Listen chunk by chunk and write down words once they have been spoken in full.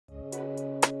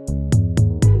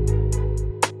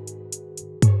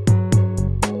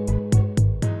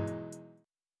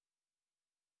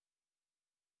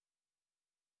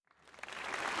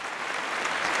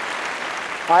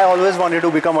always wanted to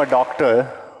become a doctor,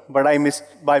 but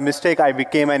by mistake I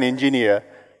became an engineer.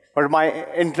 But my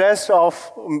interest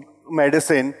of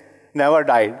medicine never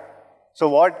died. So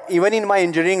even in my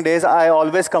engineering days, I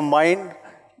always combined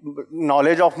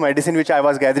knowledge of medicine, which I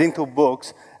was gathering through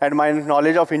books, and my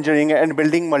knowledge of engineering and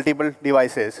building multiple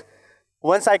devices.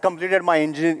 Once I completed my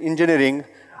engineering,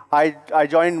 I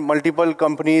joined multiple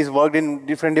companies, worked in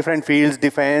different fields,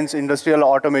 defense, industrial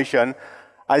automation.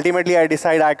 Ultimately, I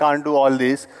decided I can't do all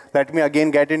this. Let me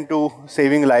again get into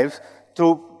saving lives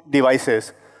through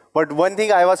devices. But one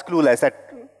thing I was clueless, that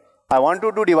I want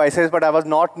to do devices, but I was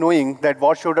not knowing that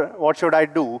what should I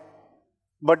do.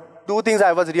 But two things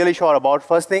I was really sure about.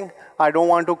 First thing, I don't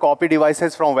want to copy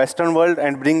devices from Western world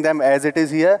and bring them as it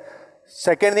is here.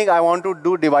 Second thing, I want to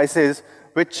do devices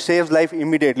which saves life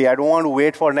immediately. I don't want to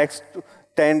wait for next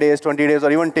 10 days, 20 days,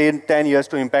 or even 10 years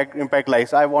to impact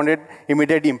lives. I wanted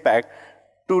immediate impact.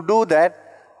 To do that,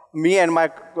 me and my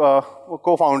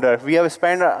co-founder, we have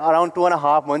spent around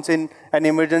 2.5 months in an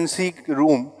emergency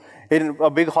room in a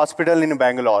big hospital in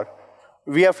Bangalore.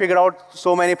 We have figured out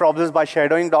so many problems by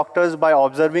shadowing doctors, by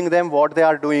observing them, what they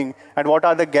are doing, and what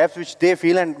are the gaps which they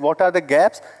feel, and what are the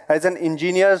gaps as an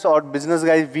engineers or business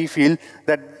guys we feel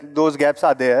that those gaps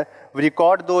are there. We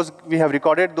have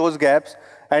recorded those gaps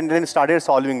and then started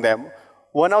solving them.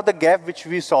 One of the gaps which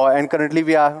we saw, and currently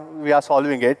we are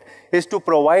solving it, is to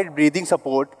provide breathing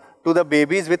support to the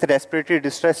babies with respiratory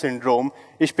distress syndrome,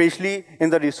 especially in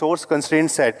the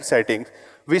resource-constrained settings.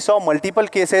 We saw multiple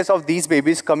cases of these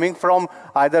babies coming from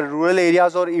either rural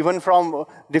areas or even from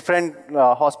different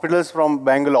hospitals from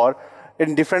Bangalore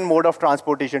in different mode of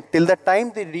transportation. Till the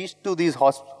time they reach to these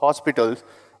hospitals,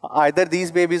 either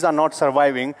these babies are not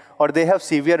surviving or they have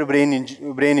severe brain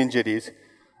injuries.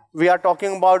 We are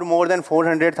talking about more than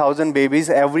 400,000 babies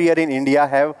every year in India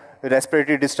have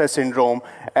respiratory distress syndrome,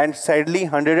 and sadly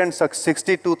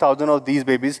 162,000 of these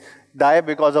babies die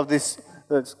because of this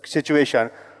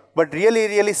situation. But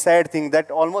really sad thing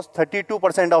that almost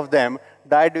 32% of them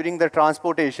die during the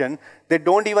transportation. They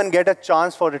don't even get a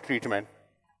chance for the treatment.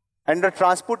 And the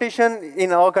transportation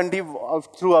in our country,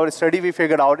 through our study, we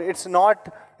figured out it's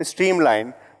not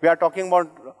streamlined. We are talking about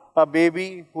a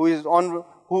baby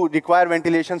who require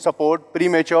ventilation support,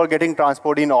 premature, getting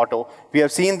transport in auto. We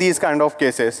have seen these kind of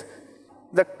cases.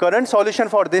 The current solution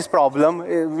for this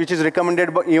problem, which is recommended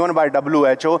even by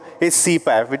WHO, is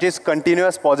CPAP, which is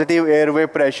continuous positive airway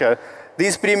pressure.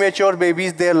 These premature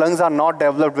babies, their lungs are not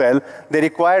developed well. They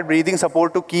require breathing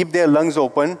support to keep their lungs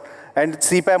open, and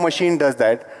CPAP machine does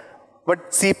that.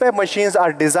 But CPAP machines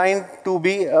are designed to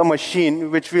be a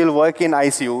machine which will work in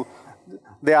ICU.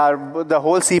 The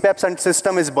whole CPAP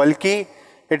system is bulky.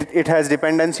 It has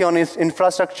dependency on its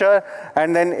infrastructure,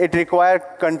 and then it requires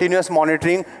continuous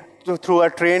monitoring through a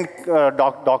trained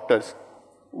doctors.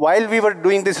 While we were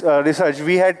doing this research,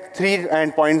 we had 3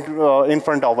 endpoints in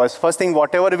front of us. First thing,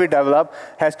 whatever we develop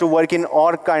has to work in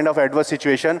all kind of adverse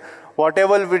situation.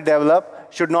 Whatever we develop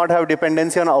should not have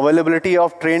dependency on availability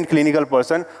of trained clinical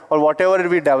person, or whatever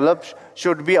we develop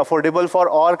should be affordable for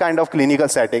all kind of clinical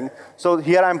setting. So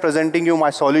here I'm presenting you my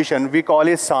solution. We call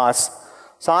it Saans.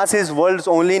 Saans is world's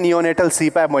only neonatal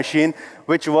CPAP machine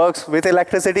which works with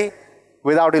electricity,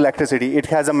 without electricity. It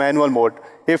has a manual mode.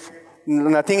 If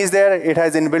nothing is there, it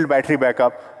has inbuilt battery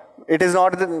backup. It is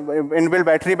not the inbuilt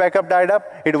battery backup died up,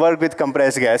 it works with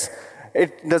compressed gas.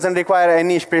 It doesn't require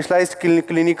any specialized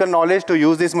clinical knowledge to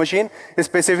use this machine.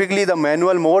 Specifically the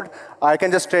manual mode, I can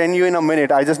just train you in a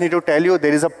minute. I just need to tell you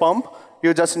there is a pump.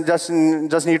 You just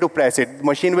need to press it. The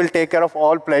machine will take care of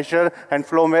all pressure and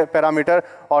flow parameter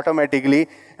automatically.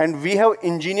 And we have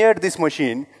engineered this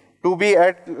machine to be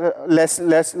at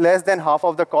less than half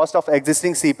of the cost of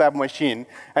existing CPAP machine.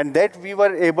 And that we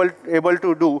were able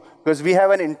to do because we have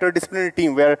an interdisciplinary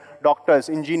team where doctors,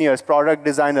 engineers, product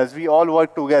designers, we all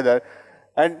work together.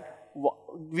 And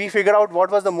we figured out what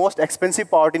was the most expensive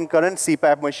part in current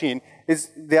CPAP machine is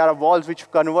there are valves which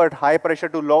convert high pressure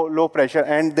to low pressure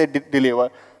and they deliver.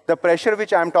 The pressure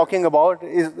which I'm talking about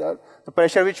is the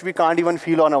pressure which we can't even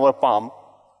feel on our palm.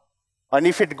 And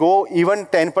if it go even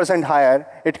 10% higher,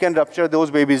 it can rupture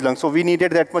those babies' lungs. So we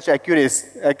needed that much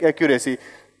accuracy.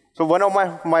 So one of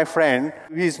my friend,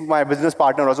 he's my business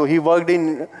partner also, he worked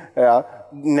in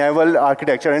naval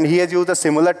architecture and he has used a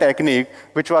similar technique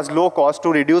which was low cost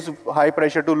to reduce high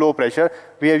pressure to low pressure.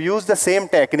 We have used the same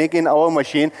technique in our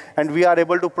machine and we are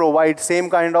able to provide same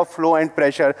kind of flow and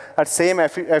pressure at same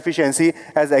efficiency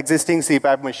as existing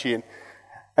CPAP machine.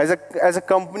 As a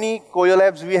company, Coeo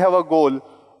Labs, we have a goal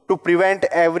to prevent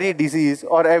every disease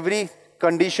or every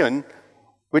condition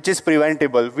which is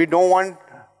preventable. We don't want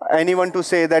anyone to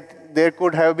say that there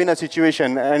could have been a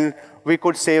situation and we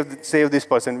could save this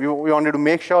person. We wanted to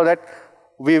make sure that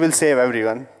we will save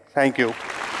everyone. Thank you.